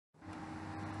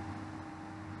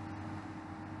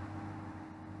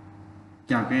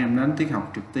Chào các em đến tiết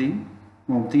học trực tuyến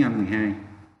môn tiếng Anh 12.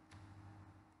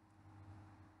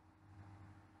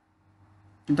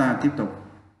 Chúng ta tiếp tục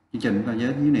chương trình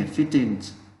với Unit 15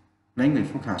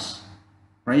 Language Focus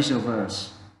PHRASAL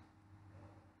VERBS.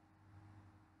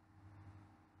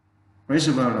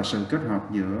 PHRASAL verb là sự kết hợp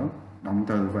giữa động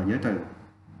từ và giới từ.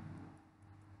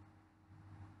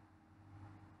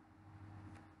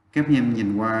 Các em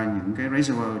nhìn qua những cái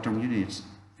phrasal verb trong Unit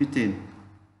 15.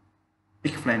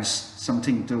 Explain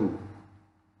something to,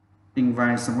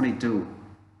 invite somebody to,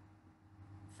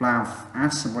 laugh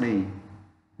at somebody,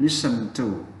 listen to,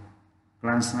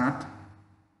 glance at,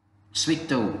 speak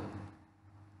to,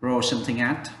 roll something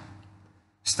at,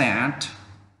 stare at,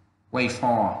 wait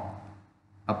for,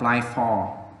 apply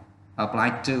for,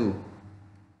 apply to,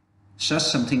 search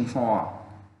something for,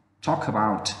 talk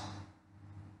about,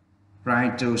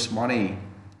 write to somebody,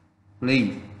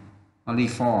 leave or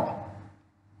leave for,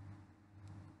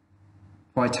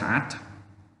 point at,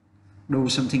 do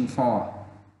something for,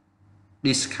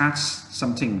 discuss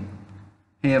something,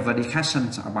 have a discussion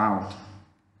about.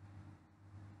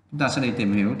 Chúng ta sẽ đi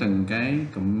tìm hiểu từng cái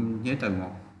cụm giới từ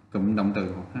một, cụm động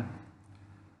từ một ha.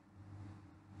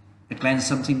 Explain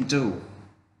something to.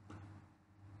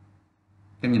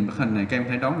 Các em nhìn bức hình này, các em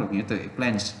thấy đoán được nghĩa từ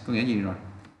explain có nghĩa gì rồi.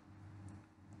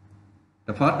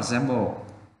 The first example,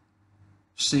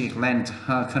 she explained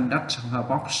her conduct to her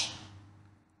boss.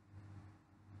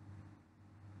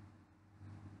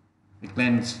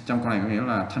 Explain trong câu này có nghĩa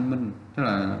là thanh minh, tức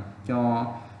là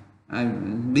cho ai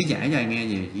lý giải cho ai nghe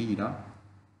về gì đó.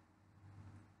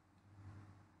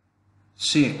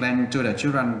 She explained to the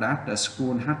children that the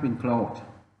school had been closed.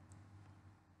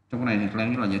 Trong câu này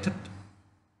explain là giải thích.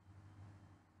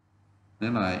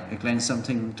 Nếu là explain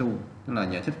something to, tức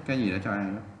là giải thích cái gì đó cho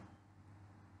ai đó.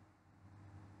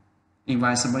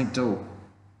 Invite somebody to.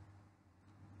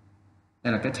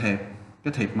 Đây là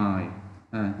cái thiệp mời.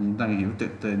 Chúng ta hiểu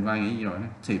từ invite nghĩa gì rồi đó.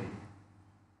 Thiệp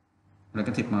là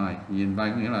cái thiệp mời.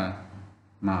 Invite có nghĩa là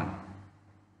mời.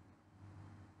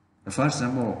 The first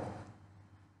example,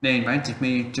 they invited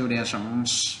me to their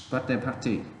son's birthday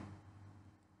party.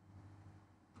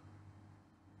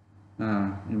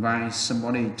 Invite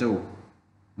somebody to,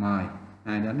 mời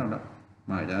ai đến đâu đó,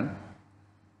 mời đến.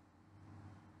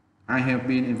 I have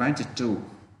been invited to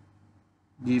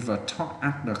give a talk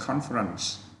at the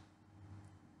conference.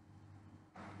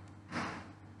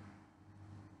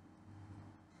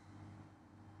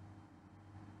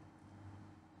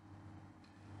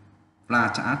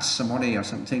 Flash at somebody or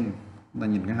something. Ta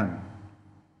nhìn cái hình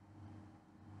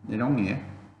để đón nghĩa.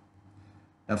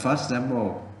 The first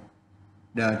example,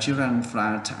 the children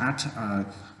flashed at a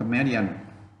comedian.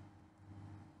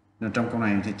 Trong câu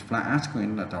này thì flash at có nghĩa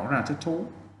là tỏ ra thích thú,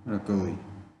 là cười.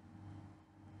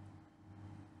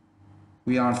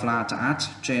 We all flashed at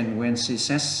Jane when she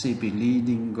says she believed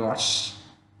in God.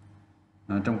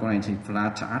 Trong câu này thì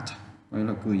flashed at có nghĩa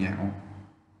là cười nhạo.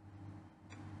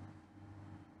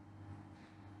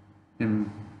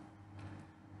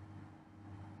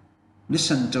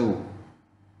 Listen to.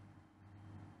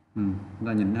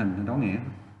 Ta nhìn hình đó nghĩa.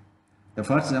 The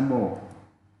first example,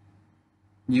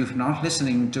 you're not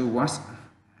listening to what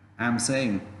I'm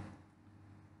saying.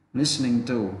 Listening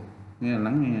to nghĩa là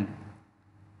lắng nghe.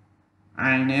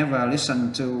 I never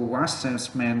listen to what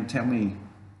salesman tell me.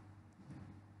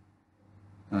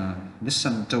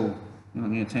 Listen to nghĩa là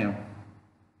nghe theo.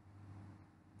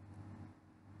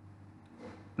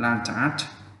 Laugh at.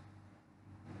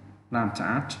 Laugh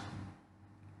at.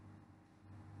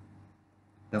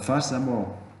 The first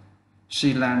example,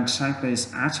 she laughed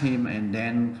sideways at him and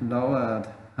then lowered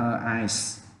her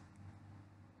eyes.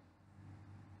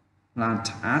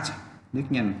 Laughed at,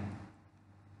 liếc nhìn.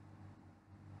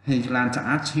 He glanced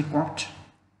at his watch,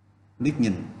 liếc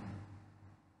nhìn.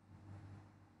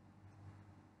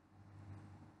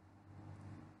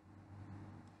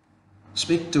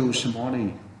 Speak to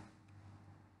somebody.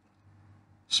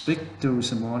 Speak to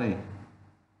somebody.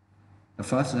 The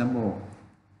first example,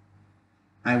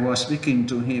 I was speaking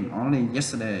to him only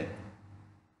yesterday.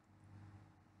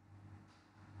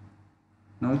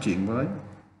 Nói chuyện với.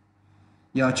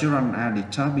 Your children are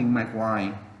disturbing my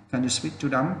wife. Can you speak to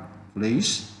them,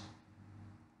 please?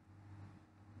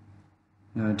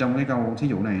 Trong cái câu thí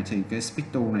dụ này thì cái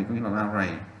speak to này có nghĩa là la rầy.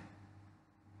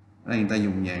 Ở đây người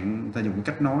ta dùng cái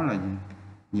cách nói là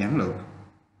giản lược,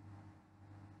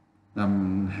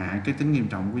 làm hạ cái tính nghiêm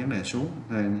trọng của vấn đề xuống.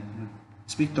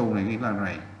 Speak to này nghĩa là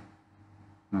rầy,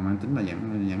 mà mang tính là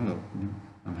giản lược,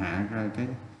 làm hạ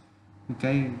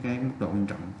cái mức độ nghiêm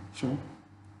trọng xuống.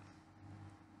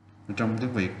 Trong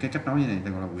tiếng Việt cái cách nói như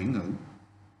này gọi là quyển ngữ.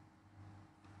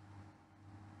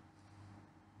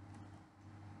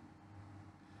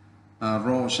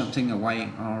 roll something away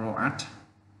or roll at.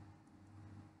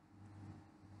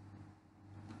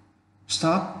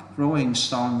 Stop throwing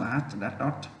stones at that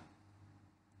dot.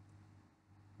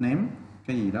 Ném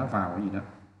cái gì đó vào cái gì đó.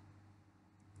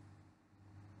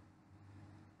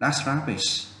 That's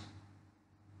rubbish.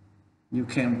 You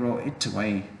can roll it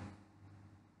away.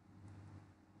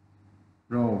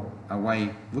 Roll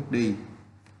away, vứt đi.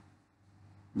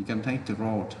 You can take the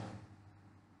road.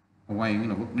 Away nghĩa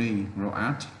là vứt đi. Roll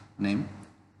at, ném.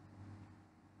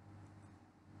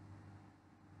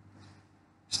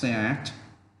 Stare at.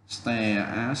 Stare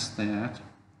at, stare at.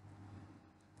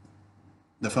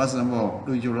 The first example,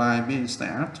 do you like being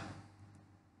stared at?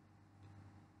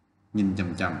 Nhìn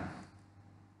chằm chằm.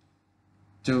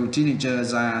 Two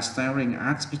teenagers are staring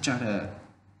at each other.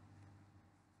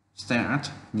 Stare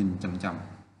at, nhìn chằm chằm.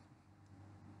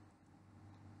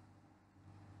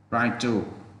 Write to,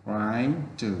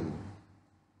 write to.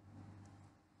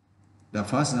 The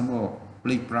first example,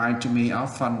 please write to me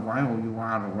often while you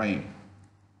are away.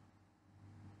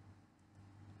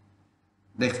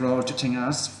 They wrote to thank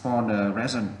us for the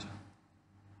present.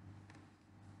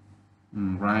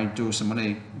 Write to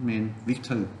somebody mean viết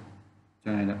thư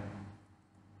cho ai đó.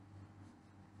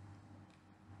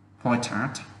 Point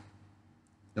at.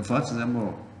 The first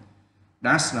example,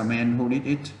 that's the man who did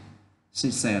it, she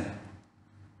said,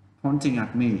 pointing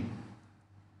at me.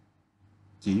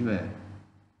 Chỉ về.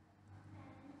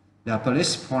 The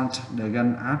police point the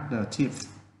gun at the thief.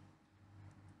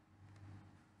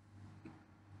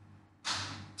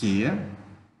 Chĩa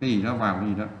cái gì đó vào cái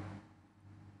gì đó.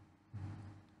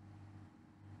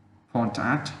 Point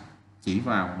at, chỉ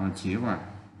vào, chĩa vào.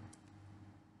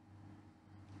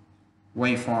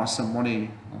 Wait for somebody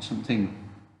or something.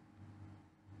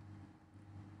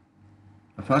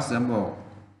 The first example,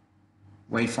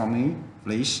 wait for me,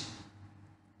 please.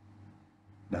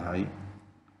 Đợi.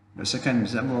 The second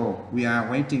example, we are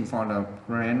waiting for the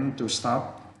train to stop.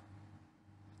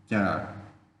 Chờ.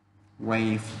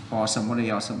 Wait for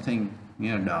somebody or something,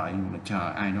 nghĩa là đợi, là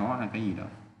chờ ai đó hay cái gì đó.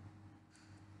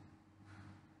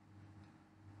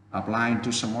 Apply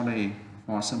to somebody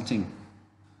for something.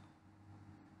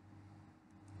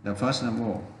 The first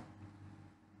example,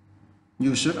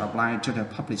 you should apply to the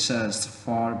publishers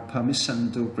for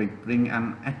permission to bring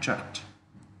an extract.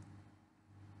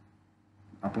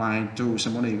 Apply to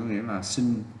somebody có nghĩa là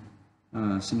xin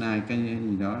ai cái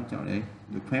gì đó cho để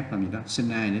được phép làm gì đó, xin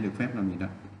ai để được phép làm gì đó.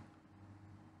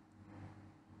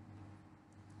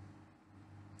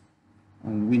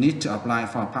 We need to apply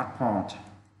for a passport.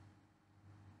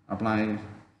 Apply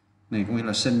này có nghĩa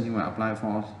là xin, nhưng mà apply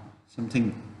for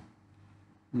something.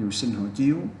 Ví dụ xin hộ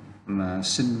chiếu là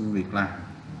xin việc làm,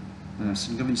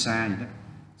 xin cái visa gì đó.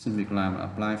 Xin việc làm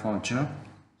apply for a job.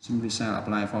 Xin visa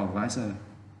apply for a visa.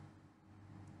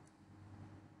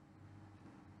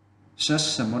 Search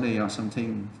somebody or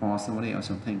something for somebody or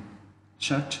something.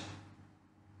 Search.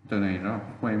 Từ này đó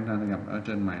quen ta gặp ở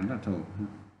trên mạng rất thường.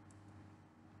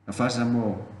 The first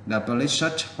example, the police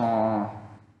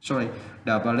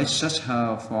search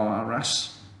her for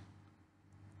arrest.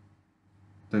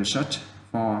 Từ search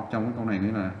for trong cái câu này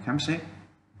nghĩa là khám xét.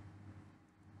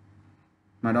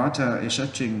 My daughter is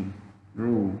searching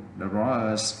through the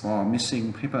drawers for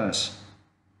missing papers.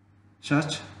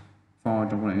 Search for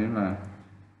trong này nghĩa là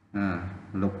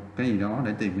lục cái gì đó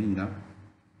để tìm cái gì đó.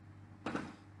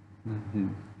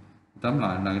 Tóm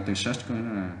lại là từ search có nghĩa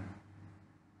là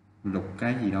lục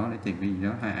cái gì đó để tìm cái gì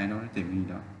đó, hay ai đó để tìm cái gì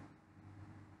đó.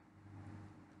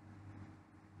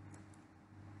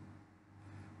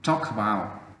 Talk about.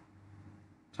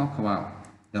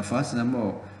 The first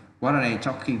example, what are they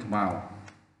talking about?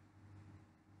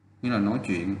 Nghĩa là nói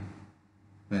chuyện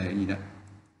về cái gì đó.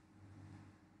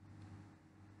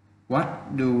 What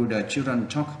do the children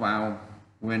talk about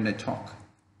when they talk?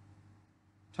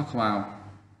 Talk about,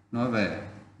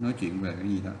 nói chuyện về cái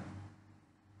gì đó.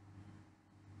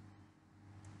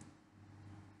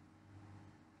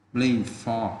 Leave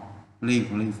for,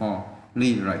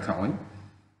 leave rời khỏi,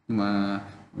 nhưng mà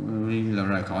leave là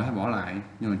rời khỏi hay bỏ lại,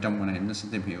 nhưng mà trong cái này nó sẽ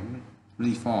tìm hiểu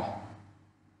leave for.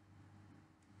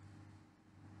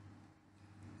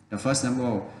 The first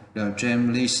example, the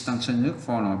James leaves Tân Sơn Nhất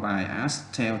for nội bài as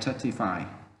tell 35.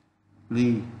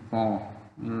 Leave for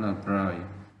là rời,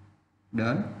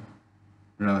 đến,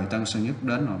 rời Tân Sơn Nhất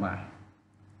đến nội bài.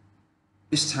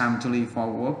 It's time to leave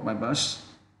for work by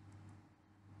bus.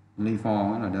 Leave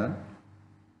for là đến.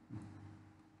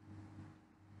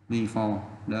 Leave for,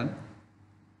 đến.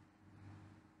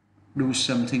 Do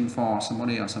something for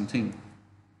somebody or something.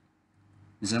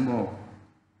 Example,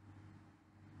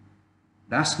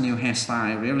 that new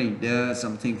hairstyle really does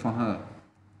something for her.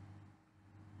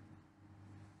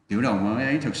 kiểu đầu mới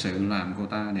ấy thực sự làm cô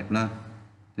ta đẹp lên.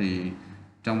 Thì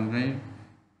trong cái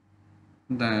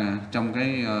chúng ta trong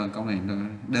cái câu này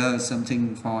does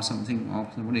something for something of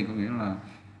somebody có nghĩa là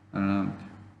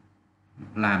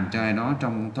làm cho ai đó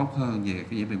trông tốt hơn về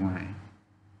cái vẻ bề ngoài.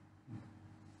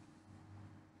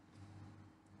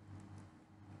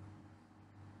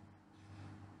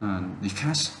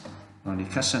 Discuss và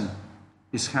discussion.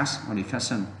 Discuss và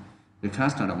discussion.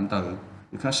 Discuss là động từ,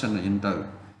 discussion là danh từ.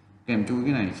 Các em chú ý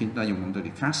cái này, khi ta dùng động từ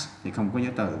discuss thì không có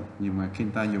giới từ, nhưng mà khi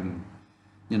ta dùng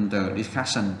danh từ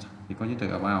discussion thì có giới từ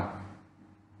about.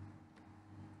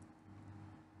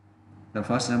 The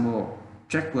first example,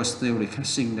 Jack was still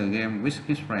discussing the game with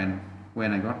his friend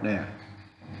when I got there.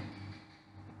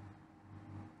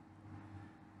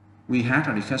 We had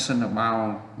a discussion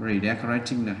about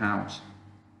redecorating the house.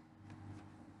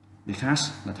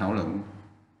 Discuss là thảo luận.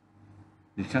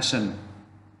 Discussion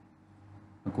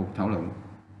là cuộc thảo luận.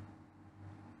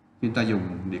 Khi ta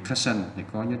dùng discussion thì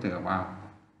có giới từ about.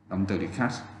 Động từ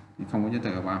discuss thì không có giới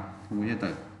từ about, không có giới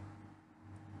từ.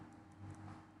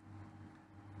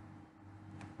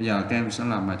 Bây giờ các em sẽ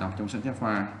làm bài tập trong sách giáo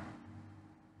khoa.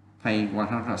 Page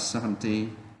 170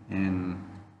 and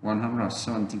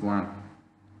 171.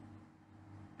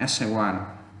 Essay 1.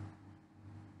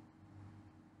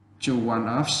 Choose one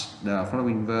of the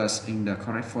following verbs in the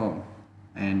correct form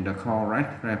and the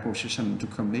correct preposition to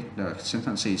complete the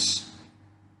sentences.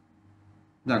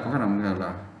 Giờ có các động từ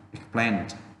là explain,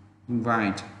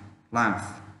 invite, laugh,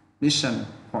 listen,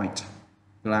 point,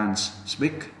 glance,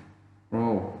 speak,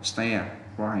 roll, stare,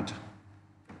 write.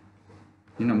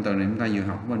 Những động từ này chúng ta vừa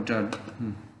học bên trên.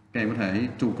 Các em có thể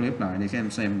thu clip lại để các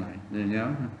em xem lại để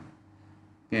nhớ.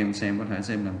 Các em xem có thể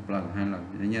xem một lần, 2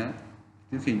 lần để nhớ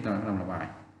trước khi chúng ta làm là bài.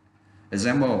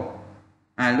 Example: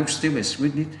 I look stupid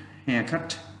with this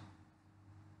haircut.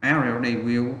 Everybody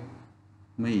will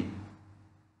me.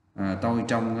 Tôi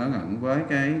trông ngớ ngẩn với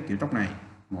cái kiểu tóc này,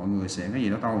 mọi người sẽ cái gì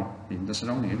đó tôi. Thì chúng ta sẽ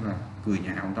đón nghĩa là cười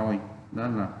nhạo tôi, đó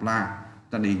là laugh.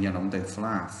 Ta điền vào động từ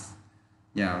laugh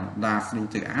và laugh đi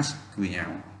từ as, cười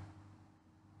nhạo.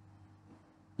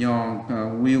 Do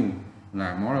will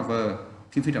là moreover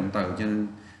khiến phía động từ cho nên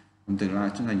động từ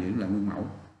laugh chúng ta giữ lại nguyên mẫu.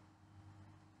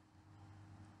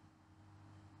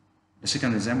 The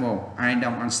second example, I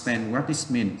don't understand what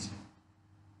this means.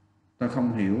 Tôi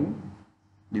không hiểu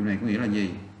điều này có nghĩa là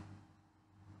gì.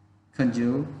 Can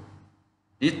you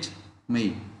it me?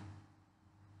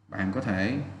 Bạn có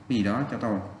thể cái gì đó cho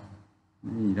tôi,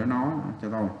 cái gì đó nó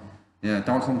cho tôi.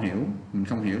 Tôi không hiểu, mình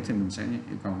không hiểu thì mình sẽ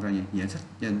yêu cầu ra gì giải thích,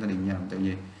 cho nên ta điền vào động từ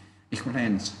gì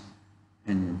explain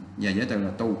và giới từ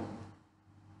là to.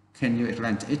 Can you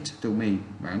explain it to me?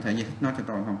 Bạn có thể giải thích nó cho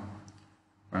tôi không?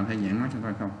 Bạn có thể giảng nó cho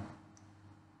tôi không?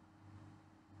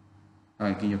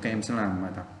 Rồi kỳ các em sẽ làm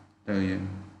bài tập từ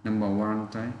number 1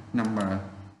 tới number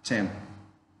 10.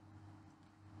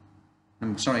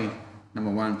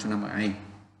 Number 1 to number 8.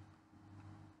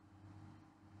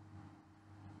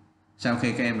 Sau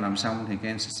khi các em làm xong thì các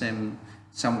em sẽ xem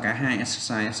xong cả hai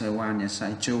exercise, exercise 1 và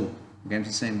exercise 2. Các em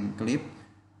sẽ xem clip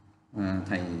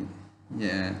thầy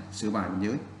sửa bài bên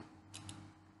dưới.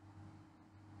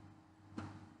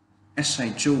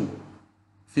 Exercise 2.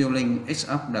 Filling each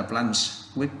of the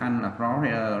blanks with an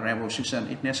appropriate preposition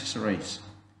if necessary.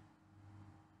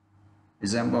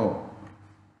 Example: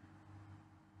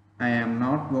 I am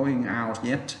not going out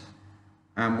yet.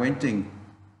 I'm waiting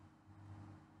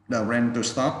the rain to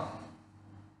stop.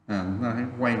 Chúng ta thấy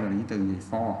quay là những từ gì?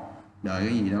 For. Đợi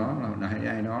cái gì đó, là đợi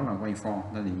ai đó là wait for.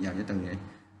 Ta điền vào cái từ vậy.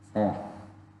 For.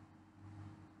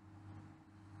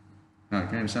 Rồi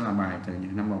các em sẽ làm bài từ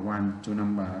number 1 to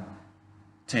number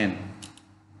 10.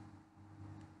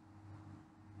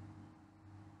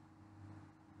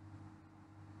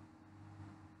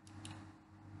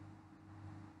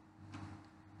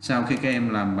 Sau khi các em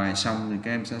làm bài xong thì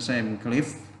các em sẽ xem clip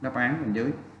đáp án bên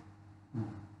dưới.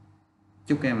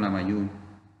 Chúc các em làm bài vui.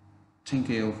 Thank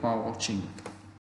you for watching.